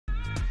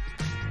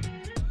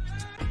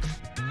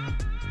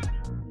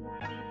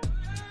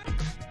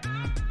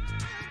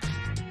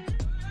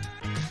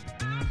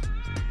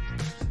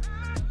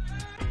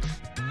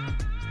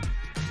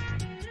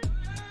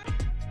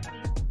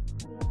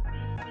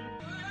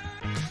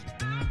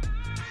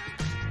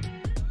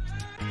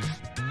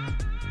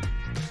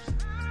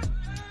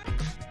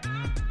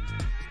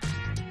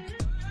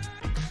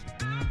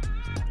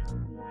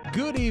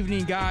Good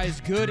evening,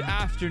 guys. Good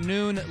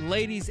afternoon,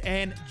 ladies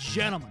and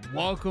gentlemen.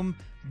 Welcome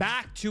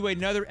back to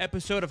another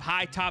episode of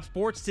High Top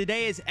Sports.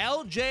 Today is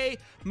LJ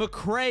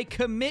McCray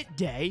commit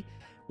day.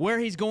 Where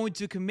he's going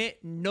to commit,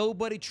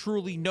 nobody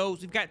truly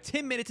knows. We've got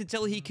 10 minutes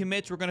until he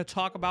commits. We're going to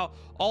talk about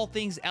all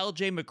things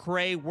LJ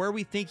McCray, where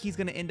we think he's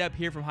going to end up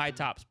here from High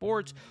Top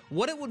Sports,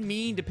 what it would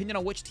mean depending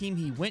on which team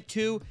he went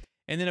to,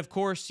 and then, of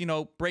course,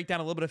 break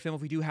down a little bit of film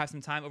if we do have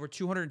some time. Over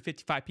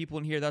 255 people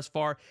in here thus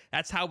far.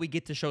 That's how we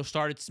get the show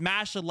started.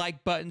 Smash the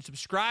like button.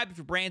 Subscribe if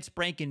you're brand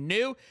spanking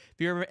new. If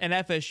you're an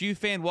FSU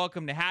fan,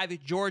 welcome to have you.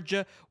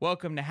 Georgia,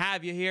 welcome to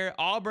have you here.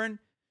 Auburn,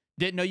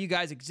 didn't know you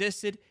guys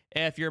existed.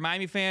 If you're a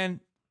Miami fan,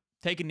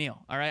 take a kneel,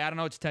 all right? I don't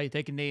know what to tell you.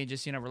 Take a knee and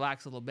just,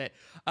 relax a little bit.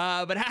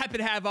 But happy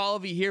to have all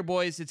of you here,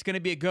 boys. It's going to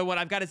be a good one.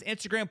 I've got his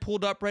Instagram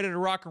pulled up, ready to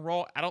rock and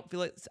roll. I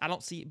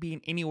don't see it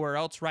being anywhere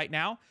else right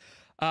now.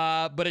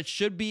 But it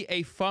should be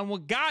a fun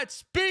one.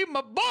 Godspeed,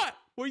 my butt.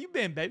 Where you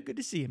been, baby? Good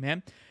to see you,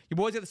 man. Your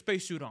boys got the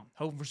spacesuit on.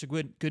 Hoping for some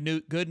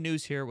good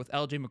news here with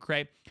LJ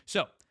McCray.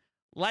 So,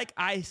 like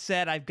I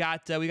said,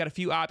 we got a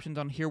few options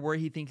on here where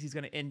he thinks he's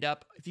going to end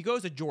up. If he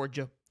goes to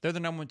Georgia, they're the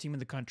 #1 team in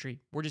the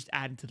country. We're just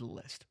adding to the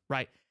list,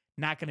 right?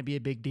 Not going to be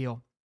a big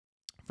deal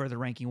for the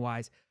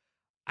ranking-wise.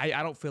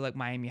 I don't feel like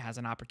Miami has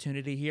an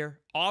opportunity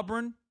here.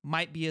 Auburn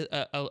might be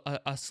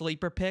a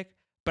sleeper pick,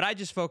 but I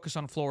just focus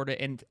on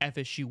Florida and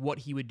FSU, what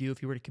he would do if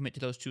he were to commit to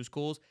those two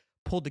schools.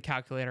 Pulled the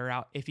calculator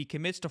out. If he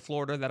commits to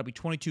Florida, that'll be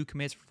 22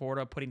 commits for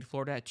Florida, putting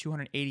Florida at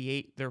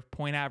 288, their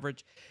point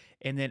average.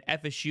 And then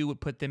FSU would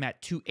put them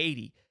at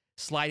 280,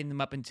 sliding them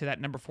up into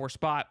that #4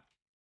 spot.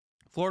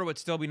 Florida would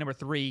still be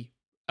 #3,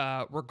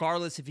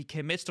 regardless if he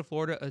commits to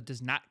Florida or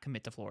does not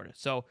commit to Florida.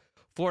 So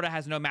Florida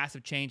has no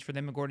massive change for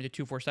them according to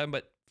 247,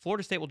 but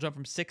Florida State will jump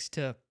from 6th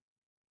to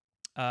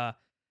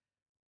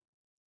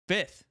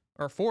 5th,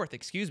 or 4th,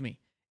 excuse me,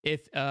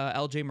 if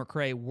LJ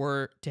McCray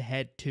were to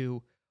head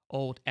to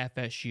old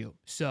FSU.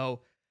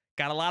 So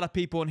got a lot of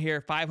people in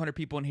here, 500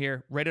 people in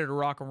here, ready to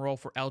rock and roll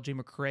for LJ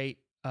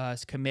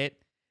McCray's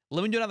commit.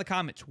 Let me know down in the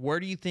comments. Where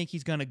do you think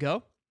he's going to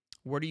go?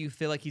 Where do you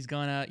feel like he's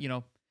going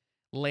to,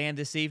 land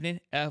this evening?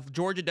 If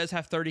Georgia does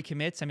have 30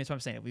 commits, I mean, that's what I'm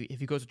saying. If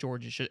he goes to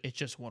Georgia, it's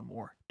just one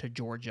more to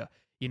Georgia.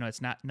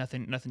 It's not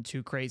nothing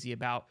too crazy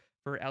about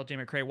for LJ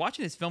McCray.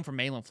 Watching this film from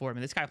Mainland, Florida, I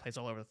mean, this guy plays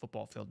all over the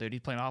football field, dude.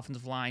 He's playing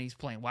offensive line. He's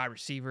playing wide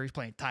receiver. He's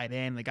playing tight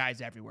end. The guy's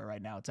everywhere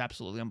right now. It's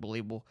absolutely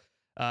unbelievable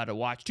to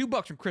watch.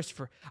 $2 from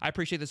Christopher. I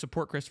appreciate the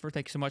support, Christopher.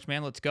 Thank you so much,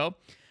 man. Let's go.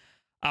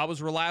 I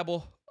was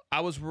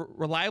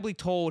reliably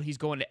told he's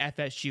going to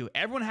FSU.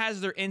 Everyone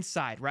has their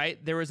inside,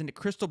 right? There was a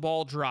crystal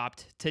ball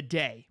dropped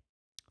today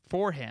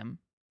for him.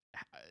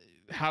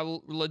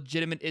 How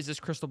legitimate is this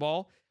crystal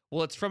ball?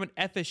 Well, it's from an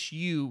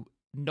FSU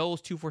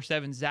Knowles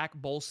 247 Zach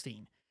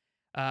Bolstein.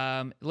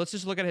 Let's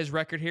just look at his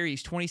record here.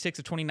 He's 26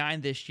 of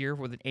 29 this year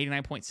with an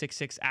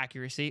 89.66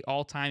 accuracy.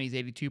 All time, he's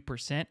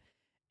 82%.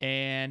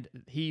 And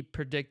he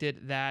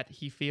predicted that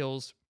he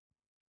feels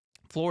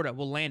Florida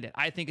will land it.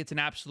 I think it's an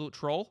absolute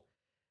troll.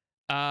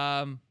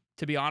 To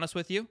be honest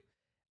with you,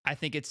 I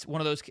think it's one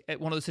of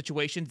those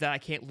situations that I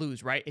can't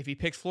lose, right? If he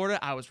picks Florida,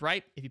 I was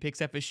right. If he picks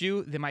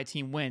FSU, then my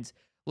team wins.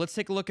 Let's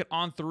take a look at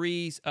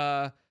On3's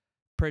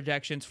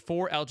projections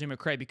for LJ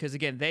McCray, because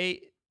again,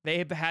 they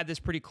have had this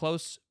pretty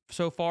close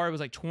so far. It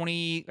was like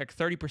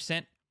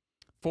 30%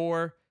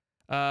 for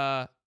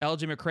LJ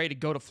McCray to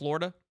go to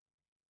Florida.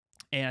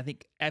 And I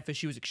think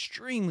FSU is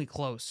extremely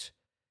close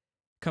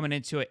coming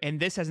into it. And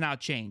this has now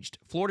changed.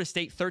 Florida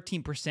State,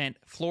 13%.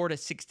 Florida,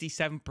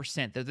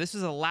 67%. This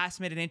is a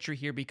last-minute entry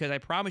here because I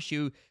promise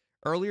you,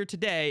 earlier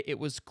today, it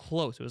was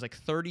close. It was like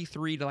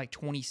 33 to like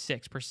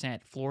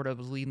 26%. Florida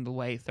was leading the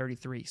way,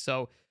 33.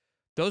 So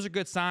those are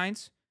good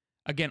signs.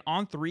 Again,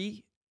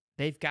 On3,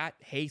 they've got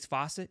Hayes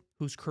Fawcett,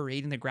 who's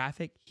creating the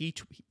graphic. He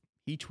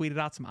tweeted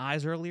out some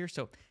eyes earlier,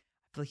 so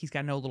I feel like he's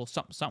got to know a little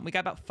something. We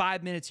got about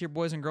 5 minutes here,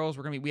 boys and girls.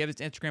 We have his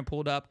Instagram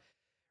pulled up,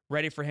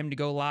 ready for him to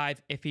go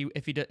live. If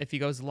he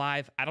goes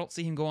live, I don't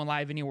see him going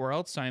live anywhere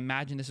else, so I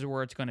imagine this is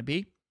where it's going to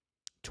be.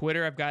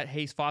 Twitter, I've got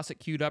Hayes Fawcett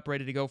queued up,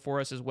 ready to go for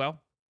us as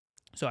well.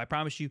 So I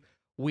promise you,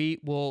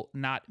 we will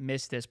not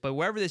miss this. But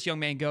wherever this young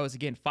man goes,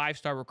 again,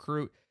 5-star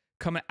recruit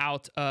coming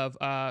out of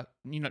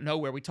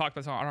nowhere. We talked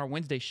about this on our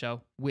Wednesday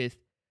show with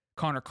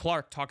Connor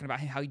Clark, talking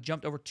about how he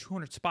jumped over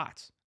 200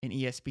 spots in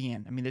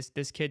ESPN. I mean,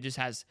 this kid just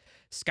has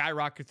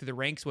skyrocketed through the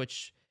ranks,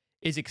 which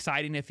is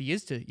exciting if he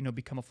is to,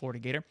 become a Florida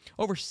Gator.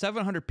 Over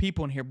 700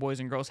 people in here, boys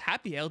and girls.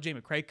 Happy LJ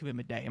McCray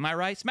commitment day. Am I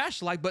right? Smash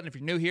the like button if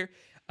you're new here.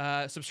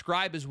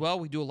 Subscribe as well.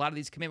 We do a lot of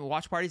these commitment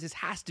watch parties. This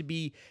has to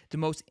be the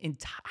most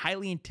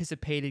highly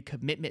anticipated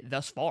commitment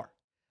thus far.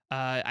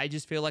 I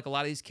just feel like a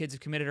lot of these kids have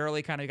committed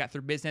early, kind of got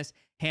through business,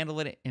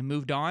 handled it, and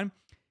moved on.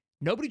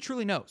 Nobody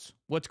truly knows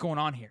what's going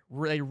on here.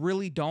 They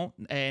really don't,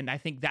 and I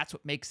think that's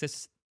what makes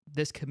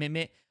this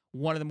commitment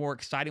one of the more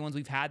exciting ones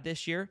we've had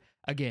this year.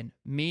 Again,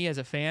 me as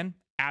a fan,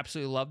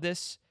 absolutely love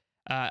this.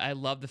 I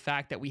love the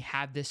fact that we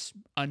have this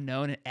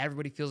unknown and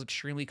everybody feels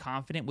extremely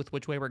confident with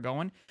which way we're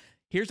going.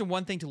 Here's the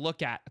one thing to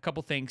look at, a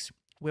couple things.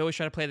 We always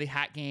try to play the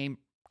hat game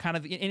kind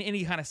of in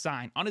any kind of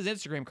sign. On his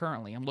Instagram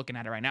currently, I'm looking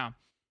at it right now,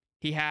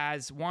 He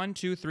has 1,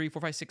 2, 3,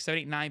 4, 5, 6, 7,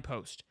 8, 9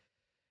 posts.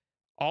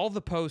 All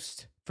the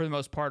posts, for the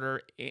most part,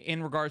 are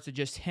in regards to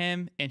just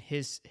him and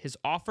his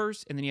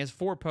offers. And then he has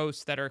 4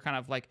 posts that are kind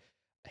of like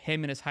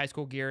him in his high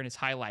school gear and his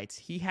highlights.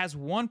 He has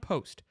 1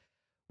 post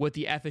with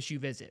the FSU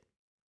visit.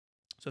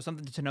 So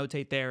something to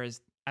notate there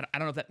is, I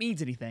don't know if that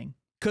means anything.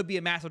 Could be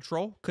a massive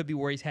troll. Could be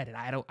where he's headed.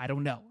 I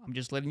don't know. I'm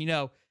just letting you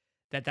know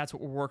that that's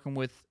what we're working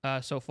with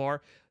so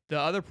far. The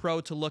other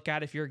pro to look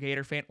at if you're a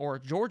Gator fan or a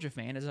Georgia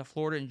fan is that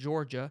Florida and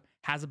Georgia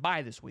has a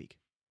bye this week.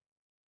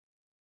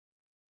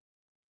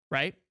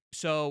 Right?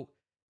 So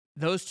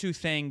those 2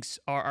 things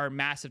are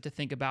massive to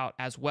think about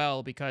as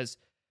well because,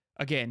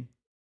 again,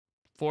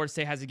 Florida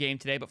State has a game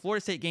today, but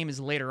Florida State game is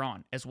later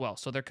on as well.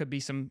 So there could be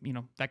some,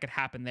 that could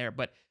happen there.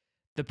 But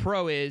the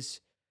pro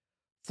is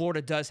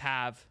Florida does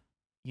have,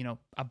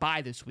 a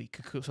bye this week.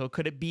 So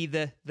could it be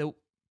the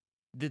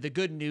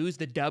good news,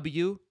 the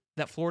W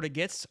that Florida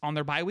gets on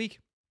their bye week?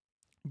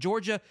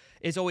 Georgia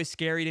is always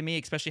scary to me,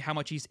 especially how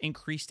much he's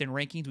increased in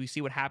rankings. We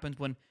see what happens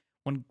when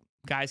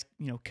guys,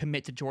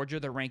 commit to Georgia.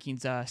 Their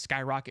rankings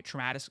skyrocket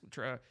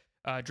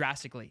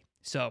drastically.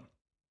 So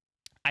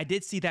I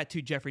did see that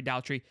too, Jeffrey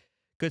Daltrey.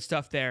 Good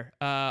stuff there.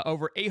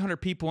 Over 800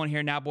 people in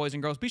here now, boys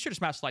and girls. Be sure to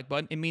smash the like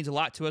button. It means a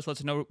lot to us.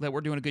 Lets us know that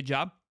we're doing a good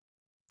job.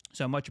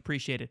 So much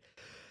appreciated.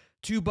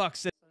 $2.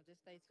 So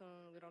just stay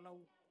tuned. We don't know.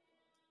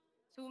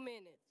 2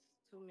 minutes.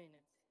 2 minutes.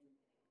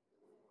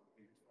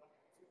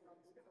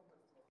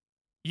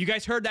 You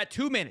guys heard that.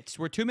 2 minutes.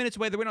 We're 2 minutes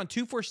away. They went on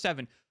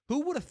 247.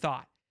 Who would have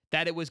thought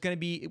that it was going to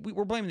be?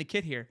 We're blaming the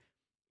kid here.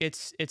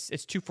 It's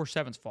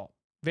 247's fault.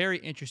 Very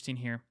interesting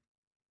here.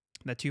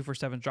 That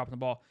 247's dropping the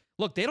ball.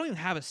 Look, they don't even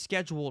have a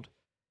scheduled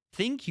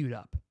thing queued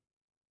up,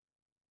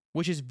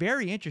 which is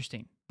very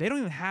interesting. They don't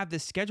even have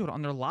this scheduled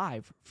on their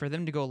live for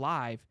them to go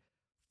live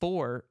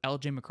for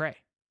LJ McCray.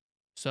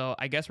 So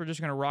I guess we're just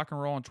going to rock and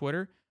roll on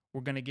Twitter.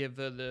 We're going to give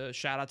the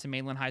shout out to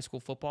Mainland High School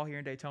football here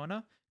in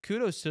Daytona.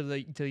 Kudos to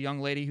the young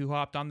lady who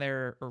hopped on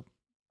there,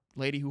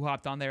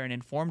 and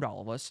informed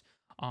all of us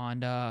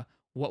on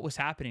what was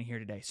happening here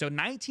today. So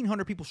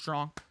 1,900 people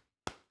strong.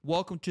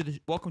 Welcome to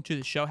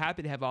the show.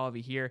 Happy to have all of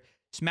you here.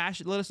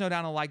 Smash it. Let us know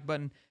down on the like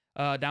button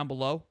down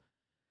below.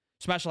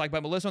 Smash the like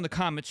button. But let us know in the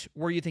comments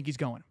where you think he's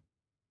going.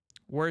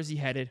 Where is he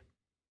headed?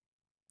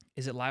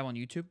 Is it live on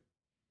YouTube?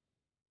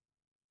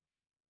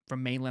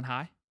 From Mainland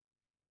High?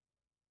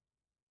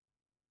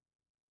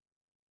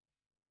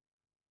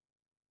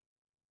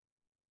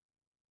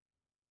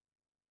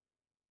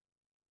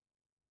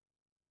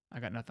 I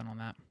got nothing on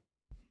that.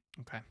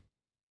 Okay.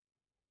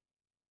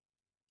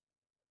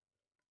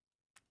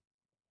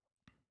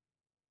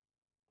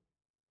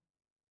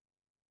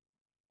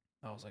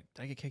 I was like,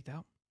 did I get kicked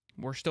out?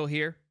 We're still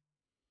here.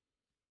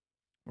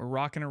 We're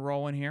rocking and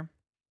rolling here.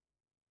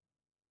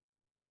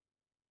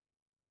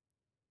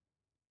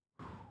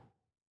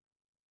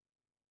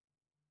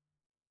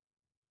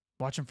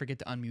 Watch them forget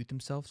to unmute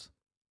themselves.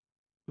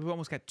 We've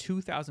almost got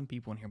 2,000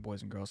 people in here,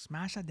 boys and girls.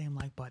 Smash that damn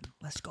like button.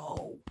 Let's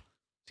go.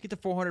 Let's get to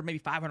 400, maybe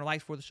 500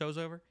 likes before the show's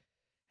over.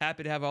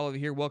 Happy to have all of you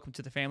here. Welcome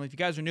to the family. If you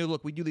guys are new,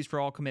 look, we do these for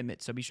all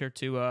commitments. So be sure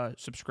to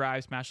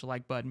subscribe, smash the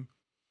like button.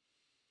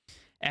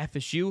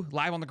 FSU,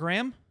 live on the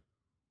gram.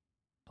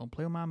 Don't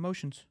play with my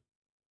emotions.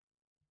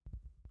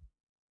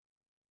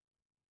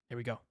 There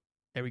we go.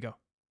 There we go.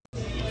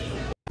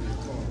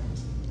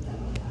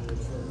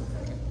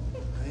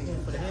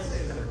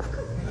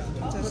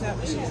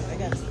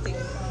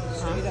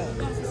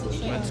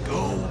 Let's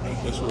go.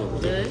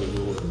 Good.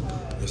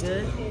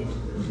 Good.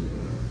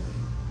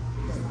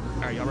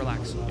 All right, y'all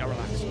relax. Y'all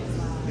relax.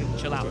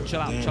 Chill out. Chill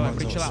out. Chill out.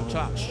 Chill out. Chill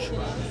out. Shh.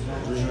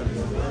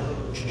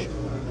 Shh.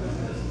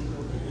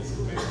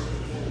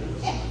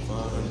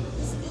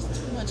 It's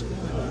too much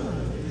going on.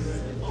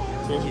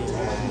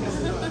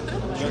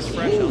 Just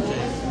fresh, LJ.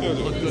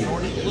 Look good,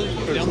 Norton. Look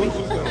yummy.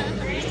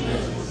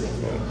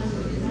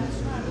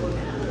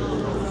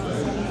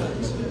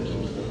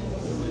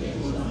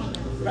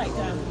 Right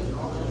down.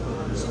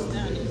 She's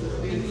down there.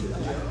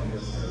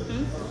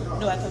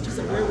 No, I thought you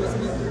said where was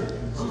me?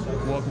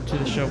 Welcome to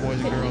the show, boys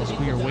and girls.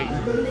 We are waiting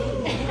for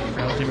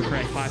LJ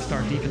McCray,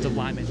 5-star defensive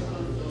lineman,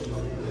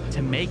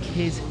 to make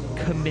his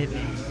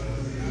commitment.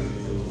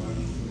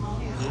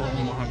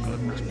 Oh my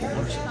goodness,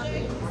 boys.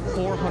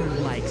 400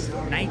 likes,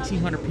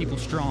 1,900 people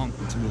strong.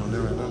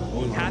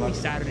 Happy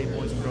Saturday,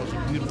 boys and girls.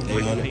 Beautiful,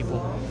 beautiful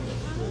people.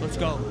 Let's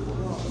go.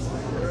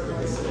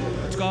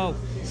 Let's go.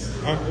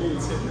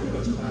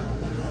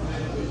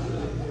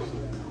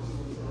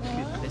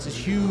 This is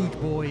huge,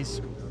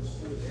 boys.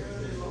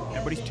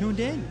 Everybody's tuned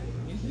in.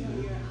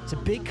 It's a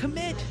big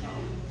commit.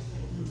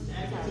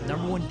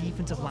 #1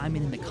 defensive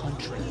lineman in the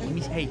country.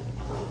 Hey,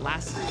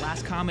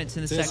 last comments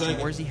in the section.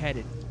 Where's he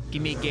headed?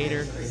 Give me a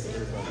gator.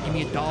 Give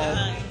me a dog.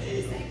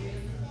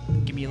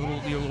 Give me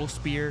your little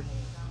spear.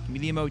 Give me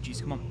the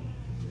emojis. Come on.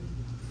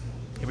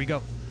 Here we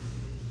go.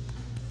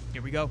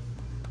 Here we go.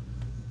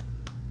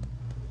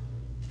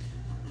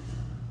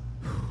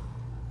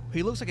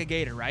 He looks like a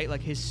gator, right?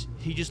 Like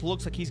he just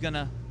looks like he's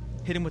gonna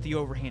hit him with the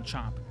overhand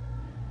chomp.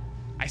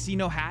 I see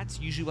no hats.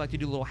 Usually we like to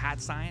do a little hat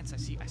science. I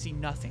see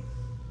nothing.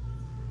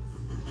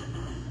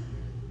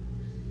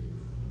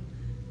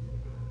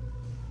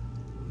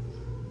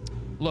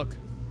 Look,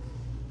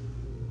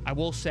 I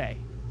will say,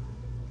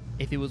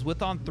 if it was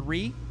with on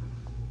 3,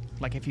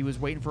 like if he was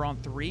waiting for on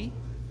 3,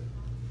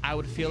 I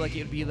would feel like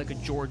it would be like a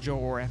Georgia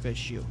or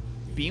FSU.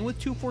 Being with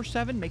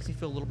 247 makes me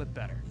feel a little bit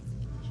better.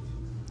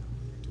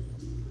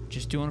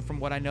 Just doing it from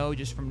what I know,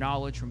 just from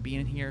knowledge, from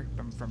being here,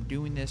 from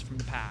doing this from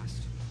the past.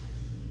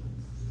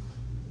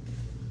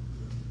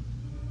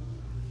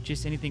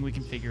 Just anything we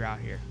can figure out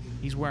here.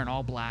 He's wearing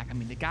all black. I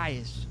mean, the guy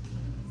he's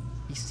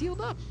sealed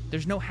up.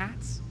 There's no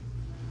hats.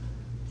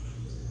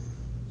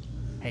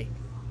 Hey,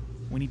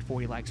 we need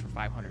 40 likes for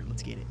 500.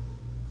 Let's get it.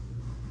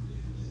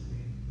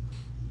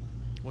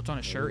 What's on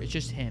his shirt? It's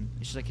just him.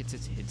 It's just like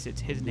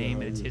it's his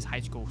name and it's his high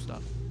school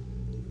stuff.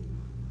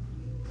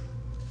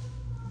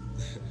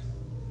 I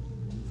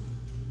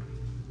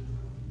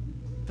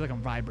feel like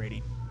I'm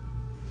vibrating.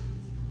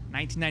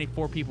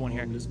 1994 people in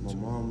here. This is my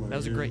mom right That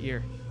was a here. great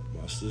year.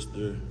 My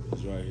sister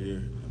is right here,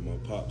 and my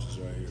pops is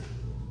right here.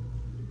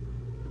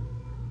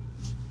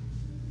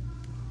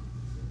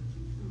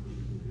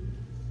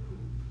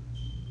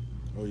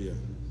 Oh yeah.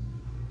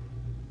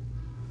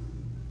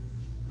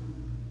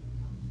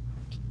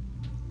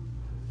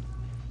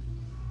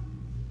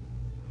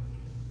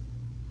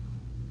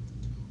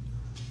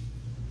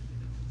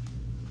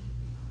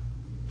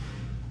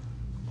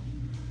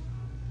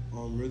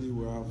 Really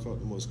where I felt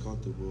the most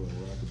comfortable and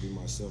where I could be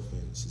myself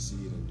and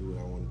succeed and do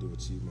what I want to do,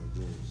 achieve my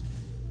dreams.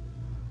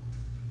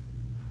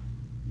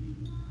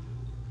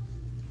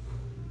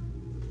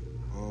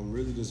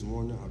 Really this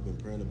morning, I've been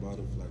praying about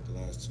it for like the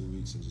last 2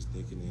 weeks and just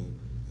thinking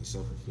and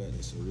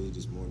self-reflecting. So really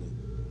this morning,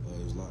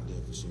 it was locked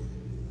in for sure.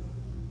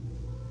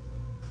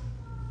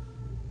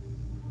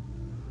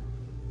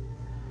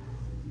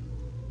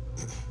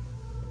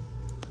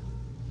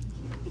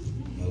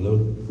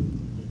 Hello?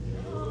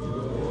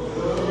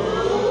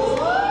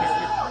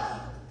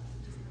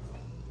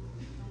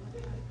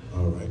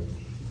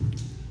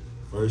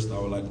 First, I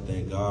would like to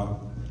thank God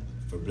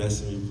for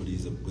blessing me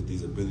with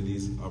these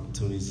abilities,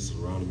 opportunities, and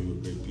surrounding me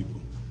with great people.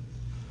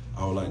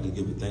 I would like to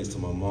give a thanks to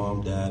my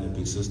mom, dad, and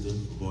big sister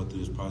for going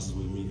through this process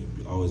with me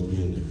and always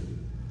being there.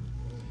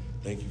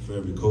 Thank you for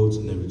every coach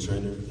and every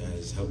trainer that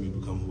has helped me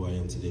become who I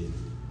am today.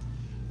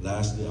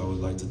 Lastly, I would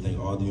like to thank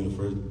all the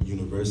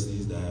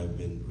universities that have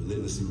been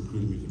relentlessly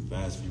recruiting me for the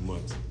past few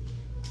months.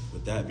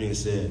 With that being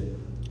said,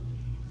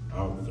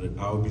 I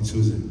will be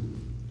choosing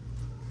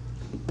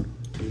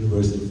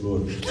University of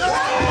Florida. Let's go!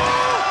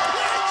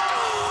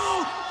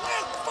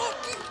 Let's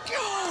fucking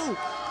go!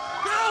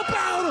 How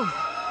about him?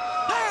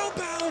 How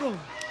about him?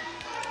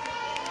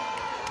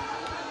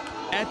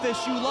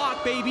 FSU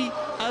lock, baby.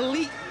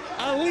 Elite,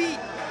 elite,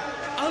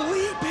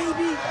 elite,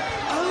 baby.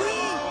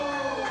 Elite.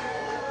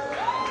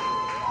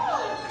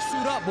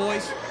 Suit up,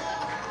 boys.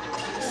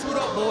 Suit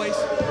up, boys.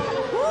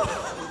 Woo!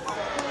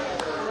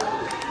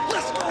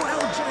 Let's go,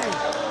 LJ.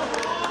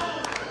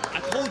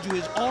 Told you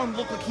his arm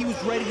looked like he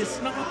was ready to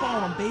snap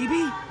on him,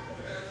 baby.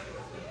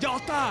 Y'all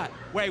thought.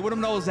 Wait, where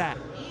them nose at?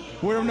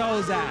 Where them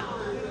nose at?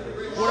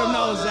 Where them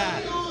nose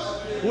at?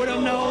 Where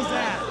them nose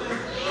at?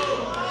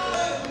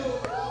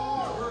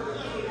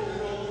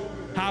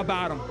 How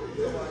about him?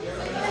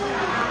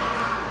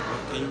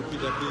 Can you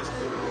repeat that, please?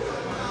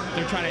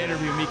 They're trying to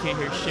interview me, can't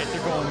hear shit.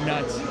 They're going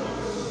nuts.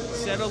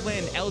 Settle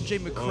in. LJ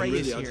McCray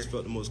is here. I just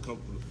felt the most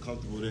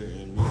comfortable there,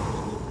 and we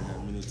never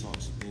had many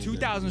talks.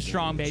 2,000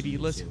 strong, baby.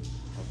 Listen. So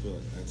I feel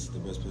like that's the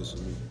best place for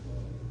me.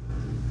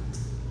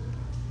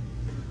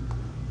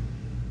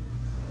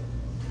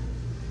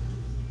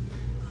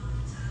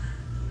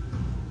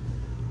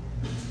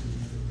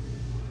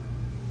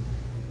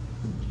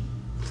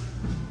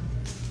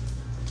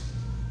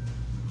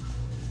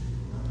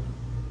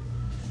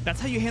 That's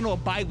how you handle a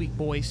bye week,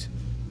 boys.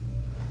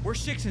 We're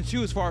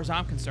 6-2 as far as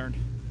I'm concerned.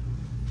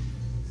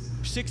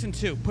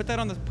 6-2. Put that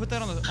on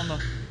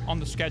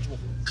the schedule.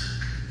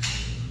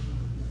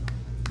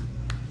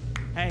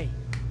 Hey,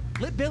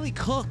 let Billy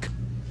cook.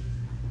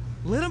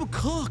 Let him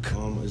cook.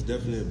 It's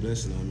definitely a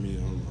blessing. I mean,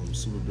 I'm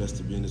super blessed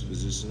to be in this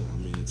position. I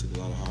mean, it took a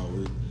lot of hard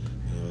work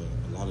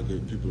and a lot of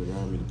great people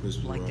around me to push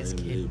me Like where I this am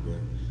kid. today. But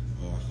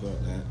I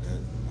felt that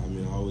I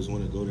mean, I always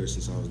wanted to go there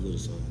since I was little.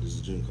 So this is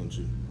a dream come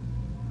true.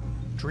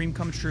 Dream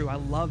come true. I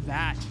love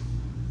that.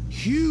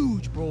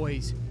 Huge,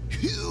 boys.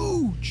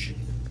 Huge.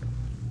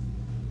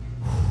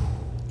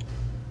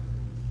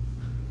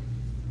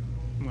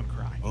 I'm gonna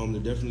cry. They're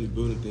definitely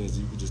building things.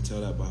 You can just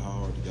tell that by how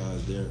hard the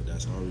guys there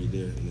that's already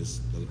there, and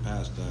the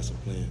past class are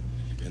playing,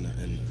 and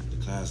the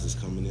class that's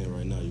coming in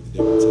right now. You can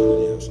definitely tell that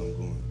they have something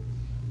going.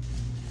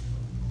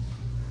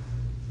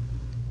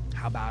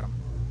 How about him?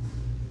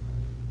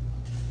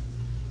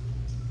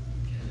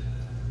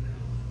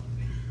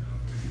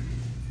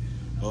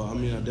 I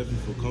mean, I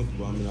definitely feel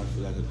comfortable. I mean, I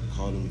feel like I could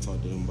call them and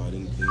talk to them about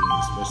anything,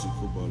 especially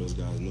football. Those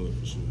guys know it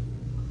for sure.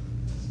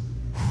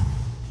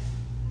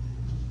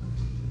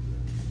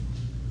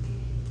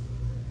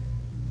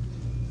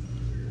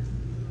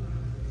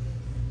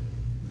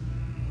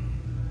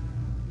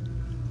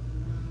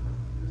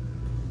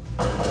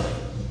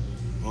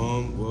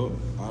 Well,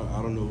 I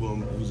I don't know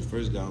who's the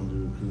first guy I'm gonna be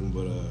recruiting,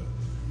 but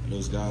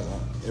those guys,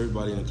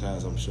 everybody in the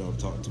class, I'm sure I've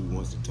talked to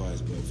once or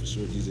twice, but for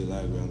sure DJ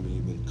Lagway, I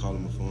mean, he's been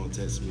calling my phone,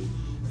 texting me,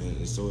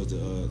 and so is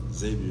the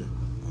Xavier.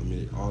 I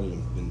mean, all of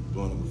them been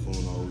blowing up my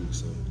phone all week,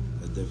 so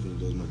that's definitely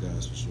those my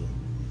guys for sure.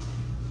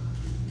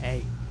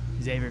 Hey,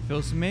 Xavier,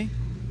 feels to me,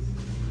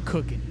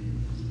 cooking.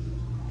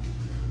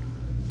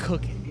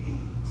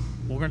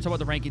 We're going to talk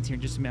about the rankings here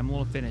in just a minute. I'm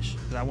going to finish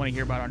because I want to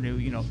hear about our new,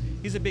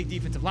 he's a big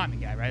defensive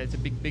lineman guy, right? It's a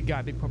big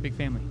guy, big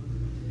family.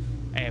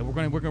 Hey, we're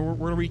going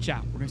to reach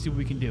out. We're going to see what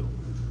we can do.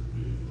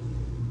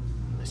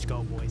 Let's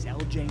go, boys.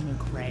 LJ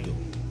McCray.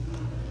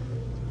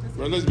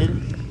 Right, let's baby.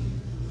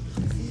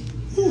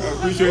 I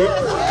appreciate it.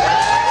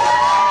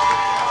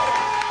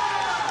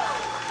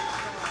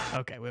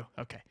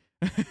 Okay.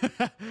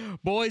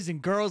 Boys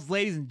and girls,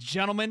 ladies and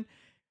gentlemen,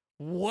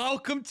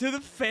 welcome to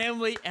the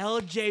family.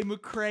 LJ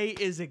McCray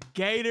is a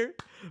Gator.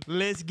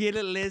 Let's get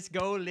it. Let's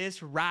go.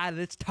 Let's ride.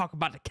 Let's talk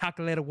about the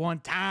calculator one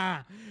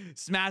time.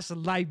 Smash the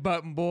like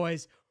button,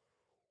 boys.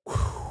 Whew.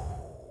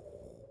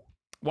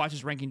 Watch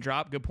his ranking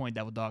drop. Good point,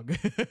 Devil Dog.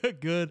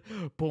 Good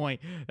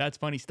point. That's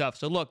funny stuff.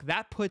 So look,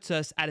 that puts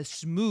us at a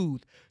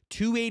smooth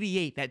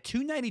 288. That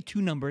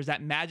 292 number is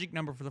that magic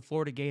number for the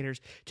Florida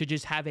Gators to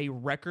just have a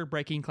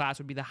record-breaking class.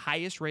 Would be the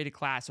highest rated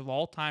class of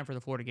all time for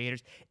the Florida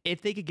Gators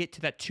if they could get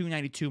to that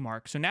 292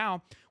 mark. So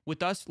now,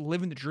 with us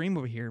living the dream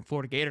over here in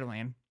Florida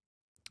Gatorland,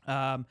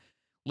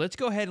 let's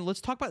go ahead and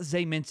let's talk about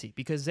Zay Mincy,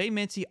 because Zay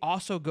Mincy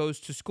also goes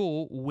to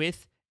school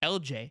with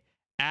LJ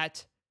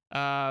at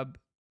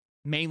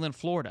mainland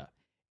Florida.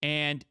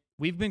 And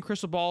we've been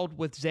crystal balled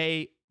with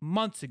Zay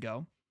months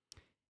ago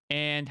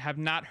and have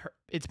not heard.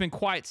 It's been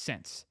quiet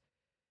since.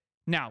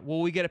 Now, will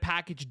we get a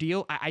package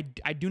deal? I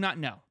do not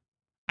know.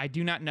 I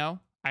do not know.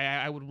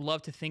 I would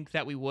love to think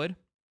that we would.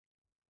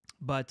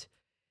 But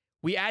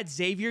we add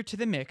Xavier to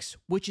the mix,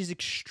 which is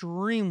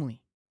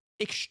extremely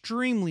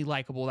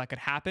likable that could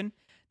happen.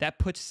 That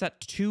puts us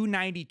at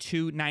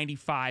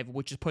 292.95,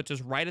 which puts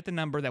us right at the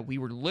number that we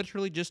were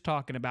literally just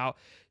talking about.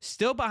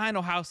 Still behind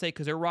Ohio State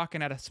because they're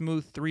rocking at a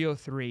smooth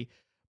 303.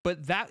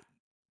 But that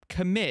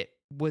commit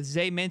with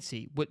Zay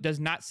Mincy does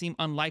not seem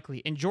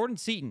unlikely. And Jordan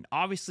Seaton,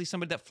 obviously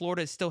somebody that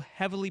Florida is still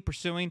heavily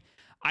pursuing.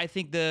 I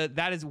think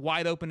that is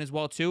wide open as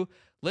well too.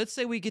 Let's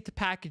say we get the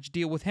package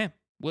deal with him.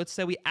 Let's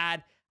say we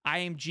add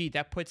IMG.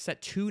 That puts us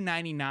at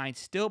 299,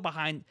 still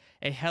behind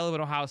a hell of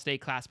an Ohio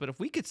State class. But if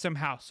we could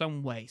somehow,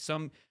 some way,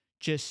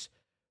 just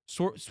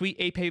sweet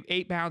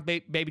 8-pound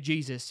baby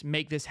Jesus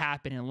make this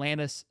happen and land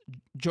us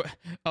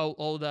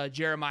old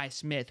Jeremiah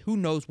Smith, who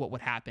knows what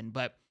would happen.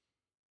 But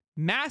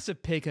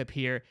massive pickup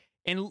here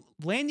and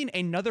landing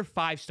another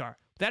 5-star.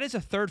 That is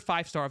a third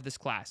 5-star of this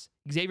class.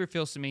 Xavier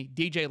Filsaime,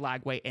 DJ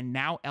Lagway, and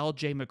now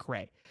LJ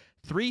McCray.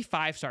 3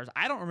 5-stars.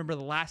 I don't remember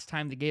the last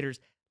time the Gators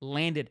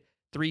landed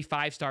 3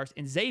 5-stars.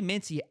 And Zay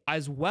Mincy,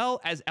 as well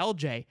as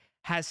LJ,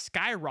 has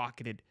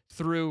skyrocketed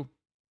through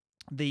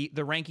the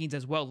rankings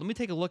as well. Let me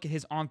take a look at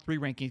his on-3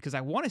 rankings because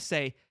I want to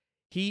say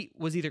he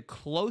was either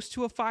close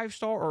to a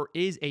 5-star or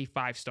is a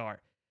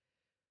 5-star.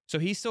 So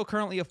he's still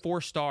currently a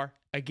 4-star.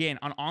 Again,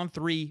 on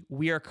 3,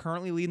 we are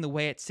currently leading the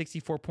way at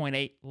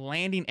 64.8.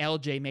 Landing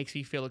LJ makes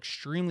me feel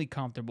extremely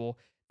comfortable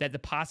that the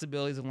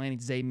possibilities of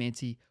landing Zay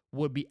Mincy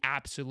would be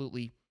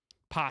absolutely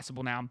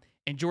possible now.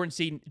 And Jordan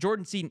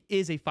Seaton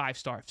is a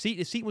 5-star.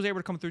 If Seaton was able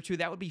to come through too,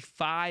 that would be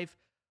 4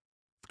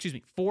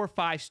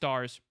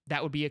 5-stars.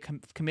 That would be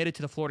committed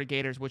to the Florida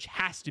Gators, which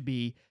has to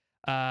be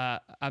a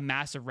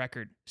massive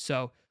record.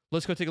 So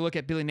let's go take a look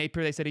at Billy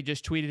Napier. They said he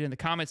just tweeted in the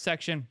comments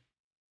section.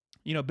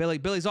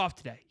 Billy's off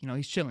today.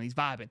 He's chilling. He's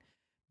vibing.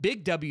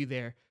 Big W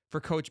there for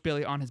Coach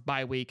Billy on his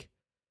bye week.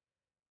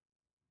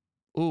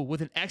 Ooh,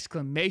 with an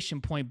exclamation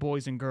point,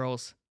 boys and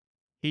girls.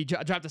 He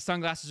dropped the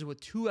sunglasses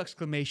with 2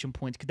 exclamation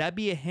points. Could that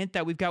be a hint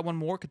that we've got one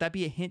more? Could that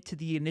be a hint to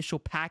the initial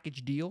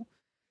package deal?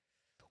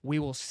 We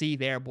will see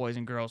there, boys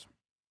and girls.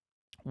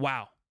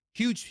 Wow.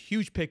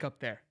 Huge pickup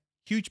there.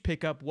 Huge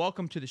pickup.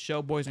 Welcome to the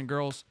show, boys and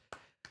girls.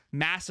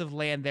 Massive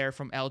land there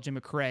from LJ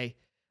McCray,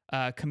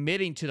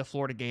 committing to the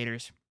Florida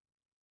Gators.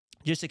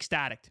 Just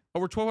ecstatic.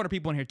 Over 1,200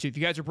 people in here, too. If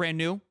you guys are brand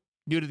new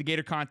to the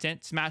Gator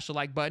content, smash the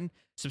like button.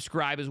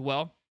 Subscribe as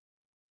well.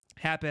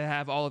 Happy to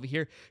have all of you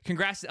here.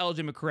 Congrats to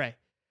LJ McCray.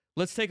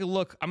 Let's take a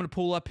look. I'm going to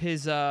pull up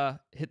the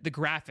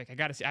graphic. I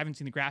got to see. I haven't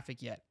seen the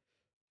graphic yet.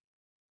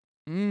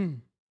 I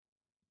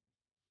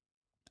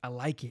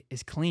like it.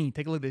 It's clean.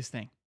 Take a look at this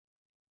thing.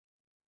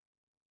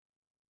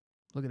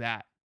 Look at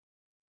that.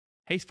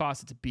 Hayes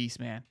Fawcett's a beast,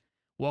 man.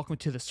 Welcome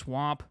to the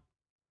swamp.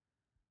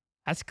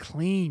 That's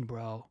clean,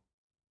 bro.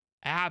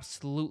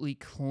 Absolutely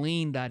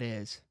clean that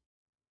is.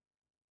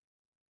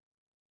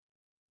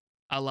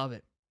 I love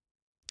it.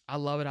 I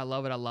love it. I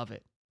love it. I love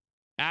it.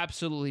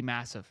 Absolutely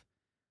massive.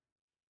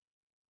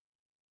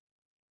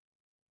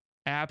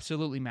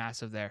 Absolutely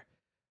massive there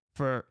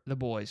for the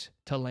boys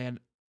to land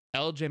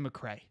LJ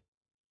McCray.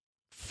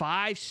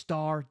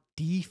 5-star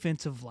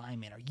defensive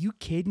lineman. Are you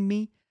kidding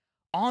me?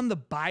 On the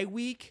bye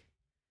week?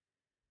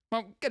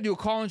 Well, got to do a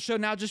call-in show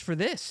now just for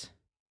this.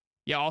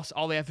 Yeah,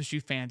 all the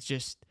FSU fans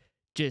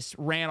just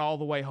ran all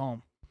the way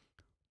home.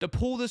 to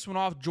pull this one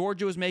off.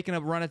 Georgia was making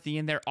a run at the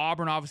end there.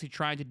 Auburn obviously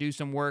trying to do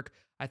some work.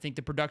 I think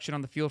the production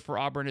on the field for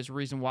Auburn is the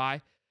reason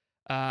why.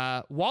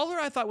 Waller,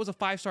 I thought, was a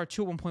 5-star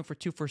too at one point for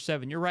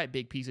 247. You're right,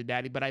 big piece of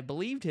daddy, but I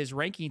believed his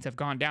rankings have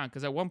gone down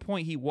because at one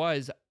point he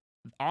was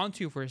on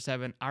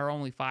 247, our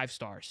only 5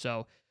 stars.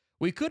 So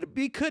we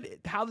could,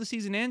 how the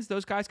season ends,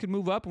 those guys could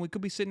move up and we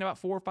could be sitting about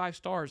 4 or 5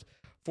 stars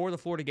for the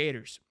Florida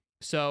Gators.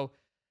 So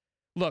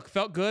look,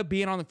 felt good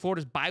being on the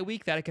Florida's bye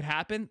week that it could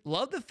happen.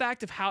 Love the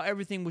fact of how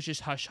everything was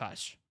just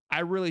hush-hush. I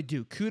really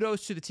do.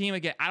 Kudos to the team.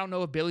 Again, I don't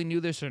know if Billy knew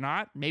this or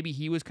not. Maybe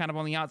he was kind of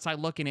on the outside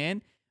looking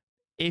in.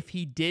 If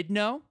he did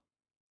know,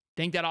 I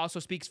think that also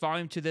speaks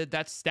volume to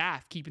that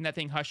staff keeping that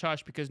thing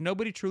hush-hush because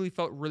nobody truly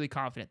felt really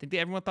confident. I think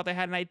everyone thought they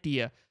had an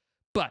idea,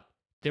 but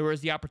there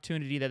was the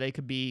opportunity that they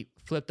could be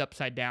flipped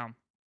upside down,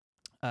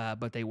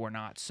 but they were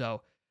not.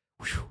 So,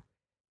 whew,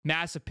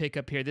 massive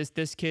pickup here.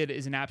 This kid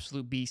is an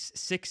absolute beast.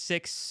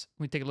 6'6".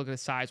 Let me take a look at the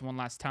size one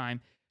last time.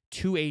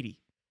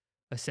 280,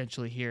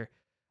 essentially here.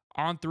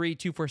 On 3,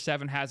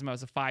 247 has him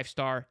as a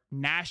 5-star.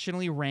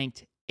 Nationally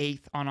ranked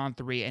 8th on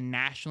 3 and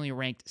nationally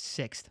ranked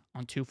 6th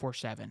on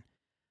 247.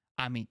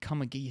 I mean,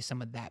 come and get you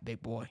some of that,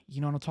 big boy.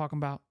 You know what I'm talking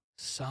about?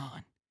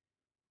 Son.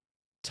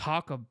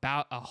 Talk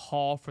about a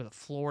haul for the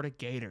Florida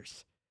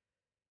Gators.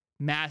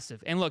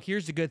 Massive. And look,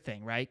 here's the good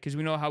thing, right? Because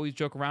we know how we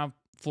joke around.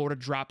 Florida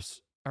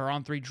drops, or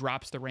on 3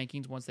 drops the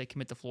rankings once they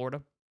commit to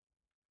Florida,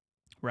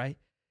 right?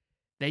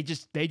 They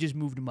just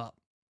moved them up.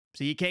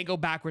 So you can't go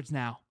backwards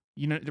now.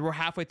 You know, we're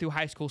halfway through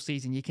high school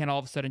season. You can't all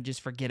of a sudden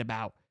just forget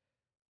about,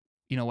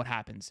 you know, what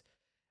happens.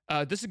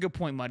 This is a good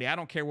point, Muddy. I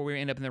don't care where we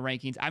end up in the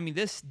rankings. I mean,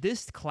 this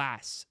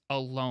class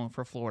alone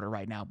for Florida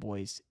right now,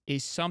 boys,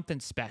 is something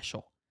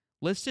special.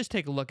 Let's just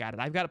take a look at it.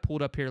 I've got it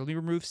pulled up here. Let me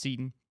remove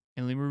Seton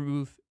and let me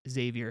remove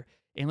Xavier.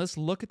 And let's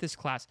look at this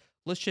class.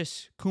 Let's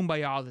just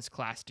kumbaya this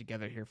class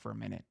together here for a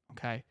minute,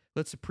 okay?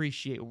 Let's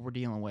appreciate what we're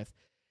dealing with.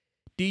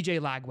 DJ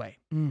Lagway.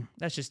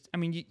 That's just, I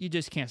mean, you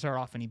just can't start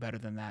off any better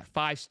than that.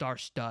 5-star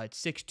stud,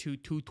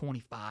 6'2",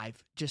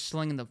 225, just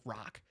slinging the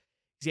rock.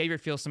 Xavier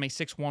Fieldsome,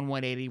 6'1",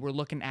 180. We're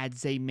looking at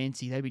Zay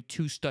Mincy. That'd be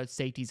 2 stud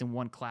safeties in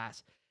one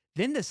class.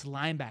 Then this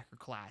linebacker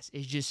class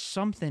is just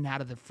something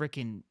out of the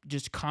freaking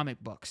just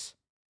comic books,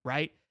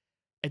 right?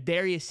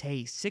 Adarius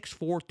Hayes,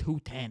 6'4",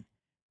 210.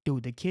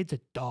 Dude, the kid's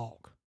a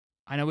dog.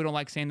 I know we don't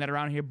like saying that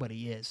around here, but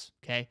he is,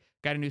 okay?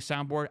 Got a new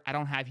soundboard. I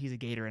don't have He's a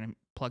Gator and I'm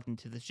plugged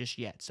into this just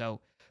yet, so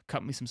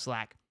cut me some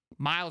slack.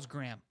 Miles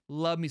Graham.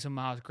 Love me some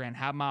Miles Graham.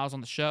 Have Miles on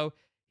the show.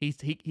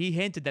 He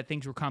hinted that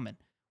things were coming.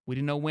 We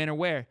didn't know when or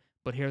where,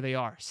 but here they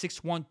are.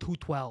 6'1",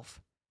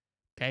 212.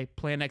 Okay,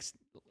 playing next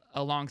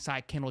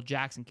alongside Kendall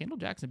Jackson. Kendall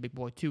Jackson, a big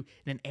boy too.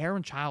 And then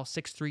Aaron Child,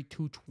 6'3",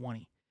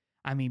 220.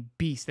 I mean,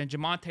 beast. Then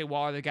Jamonte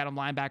Waller, they got him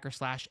linebacker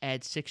 /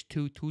 edge, 6'2",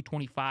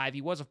 225.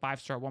 He was a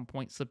 5-star at one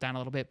point, slipped down a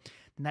little bit.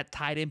 And that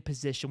tight end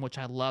position, which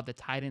I love, the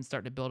tight end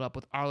starting to build up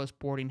with Arliss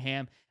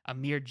Boardingham,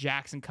 Amir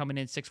Jackson coming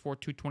in, 6'4",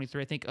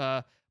 223. I think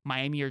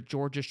Miami or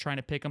Georgia's trying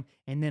to pick him.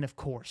 And then, of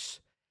course,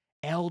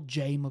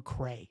 LJ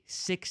McCray,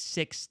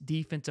 6'6",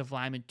 defensive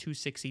lineman,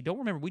 260. Don't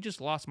remember, we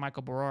just lost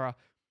Michael Barrera,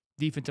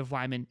 defensive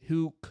lineman,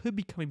 who could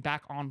be coming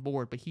back on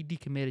board, but he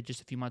decommitted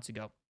just a few months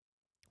ago.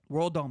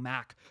 World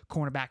Mac,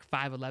 cornerback,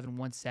 5'11",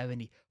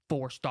 170,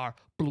 4-star,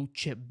 blue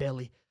chip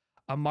Billy.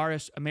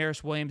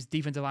 Amaris Williams,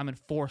 defensive lineman,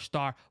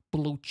 4-star,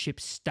 blue chip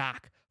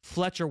stock.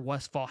 Fletcher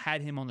Westphal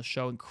had him on the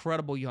show.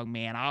 Incredible young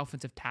man.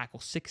 Offensive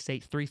tackle,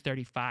 6'8",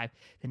 335.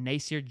 Then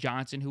Nasir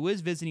Johnson, who is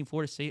visiting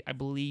Florida State, I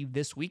believe,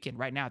 this weekend,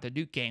 right now at the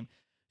Duke game.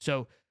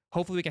 So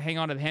hopefully we can hang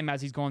on to him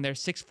as he's going there.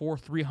 6'4",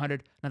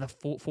 300, another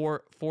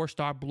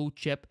 4-star blue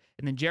chip.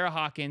 And then Jarrah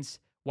Hawkins,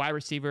 wide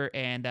receiver,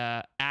 and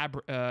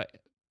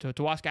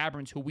Tawaska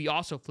Abrams, who we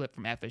also flipped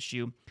from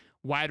FSU.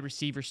 Wide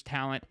receivers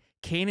talent.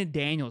 Kanan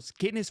Daniels,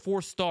 getting his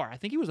 4-star. I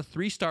think he was a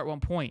 3-star at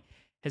one point.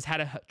 Has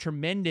had a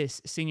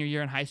tremendous senior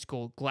year in high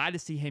school. Glad to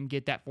see him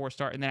get that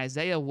 4-star. And then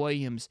Isaiah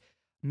Williams,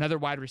 another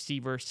wide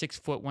receiver, 6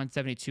 foot,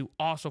 172,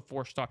 also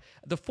 4-star.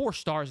 The 4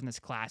 stars in this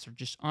class are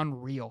just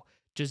unreal.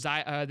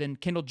 Then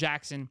Kendall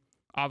Jackson,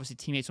 obviously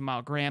teammates with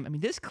Miles Graham. I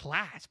mean, this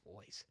class,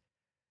 boys,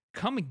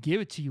 come and give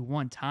it to you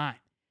one time.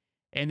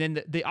 And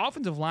then the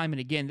offensive linemen,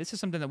 again, this is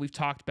something that we've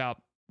talked about.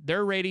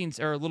 Their ratings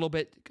are a little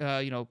bit,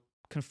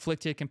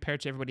 conflicted compared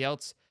to everybody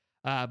else.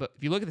 But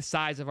if you look at the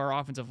size of our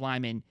offensive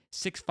linemen,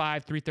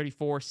 6'5",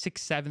 334,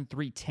 6'7",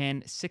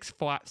 310,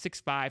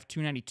 6'5",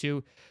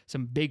 292.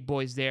 Some big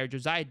boys there.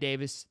 Josiah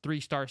Davis,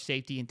 3-star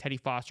safety, and Teddy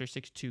Foster,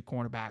 6'2",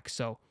 cornerback.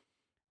 So,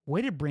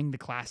 way to bring the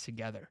class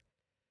together.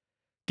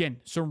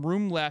 Again, some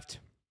room left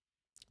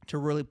to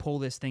really pull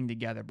this thing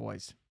together,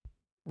 boys.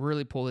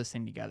 Really pull this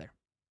thing together.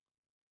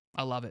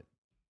 I love it.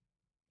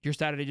 Your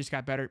Saturday just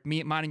got better.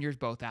 Mine and yours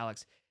both,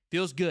 Alex.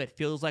 Feels good.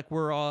 Feels like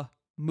we're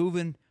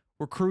moving.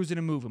 We're cruising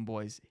and moving,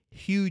 boys.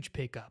 Huge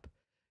pickup.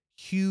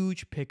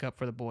 Huge pickup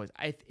for the boys.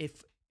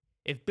 If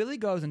Billy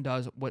goes and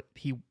does what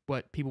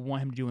people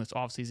want him to do in this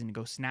offseason to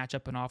go snatch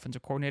up an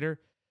offensive coordinator,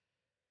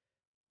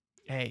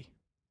 y'all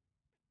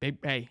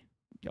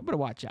better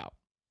watch out.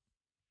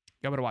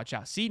 Y'all better watch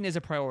out. Seton is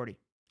a priority.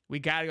 We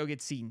got to go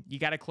get Seton. You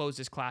got to close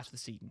this class with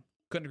Seton.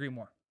 Couldn't agree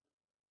more.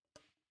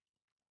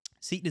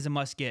 Seton is a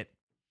must get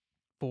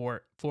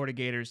for Florida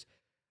Gators.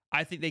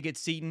 I think they get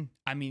Seton.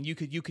 I mean, you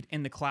could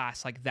end the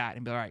class like that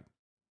and be all right,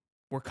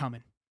 we're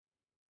coming.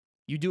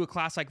 You do a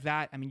class like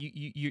that. I mean,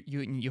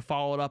 you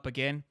follow it up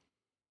again.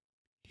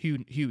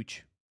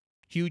 Huge.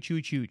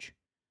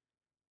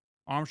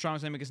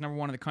 Armstrong's going to make us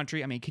 #1 in the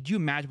country. I mean, could you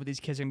imagine what these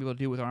kids are going to be able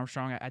to do with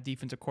Armstrong at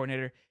defensive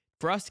coordinator?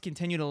 For us to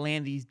continue to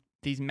land these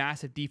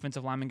massive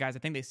defensive lineman guys, I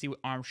think they see what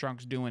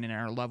Armstrong's doing and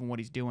are loving what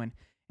he's doing.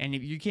 And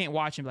if you can't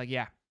watch him, like,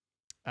 yeah,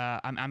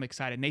 I'm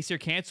excited. Nasir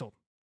canceled.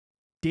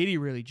 Did he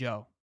really,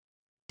 Joe?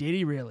 Did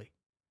he really?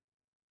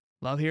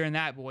 Love hearing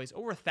that, boys.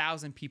 Over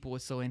 1,000 people are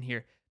still in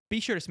here. Be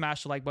sure to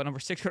smash the like button. Over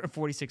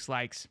 646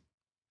 likes.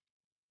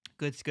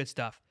 Good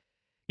stuff.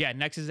 Yeah,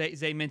 next is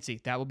Zay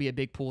Mincy. That will be a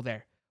big pool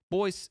there.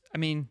 Boys, I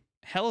mean,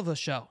 hell of a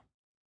show.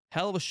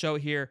 Hell of a show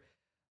here.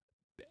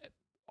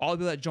 All the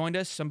people that joined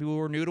us, some people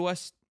who are new to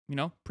us,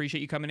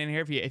 appreciate you coming in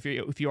here. If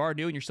you are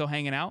new and you're still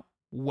hanging out,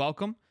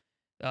 welcome.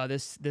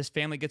 This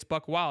family gets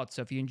buck wild.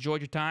 So if you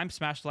enjoyed your time,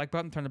 smash the like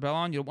button, turn the bell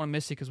on. You don't want to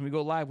miss it because when we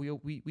go live,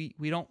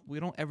 we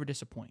don't ever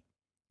disappoint.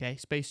 Okay,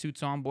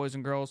 spacesuits on, boys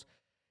and girls.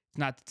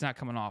 It's not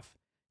coming off.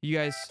 You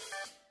guys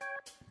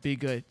be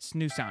good. It's a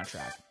new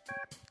soundtrack.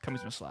 Coming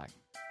to my Slack.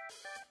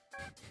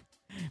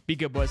 Be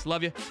good, boys.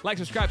 Love you. Like,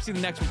 subscribe. See you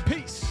in the next one.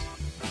 Peace.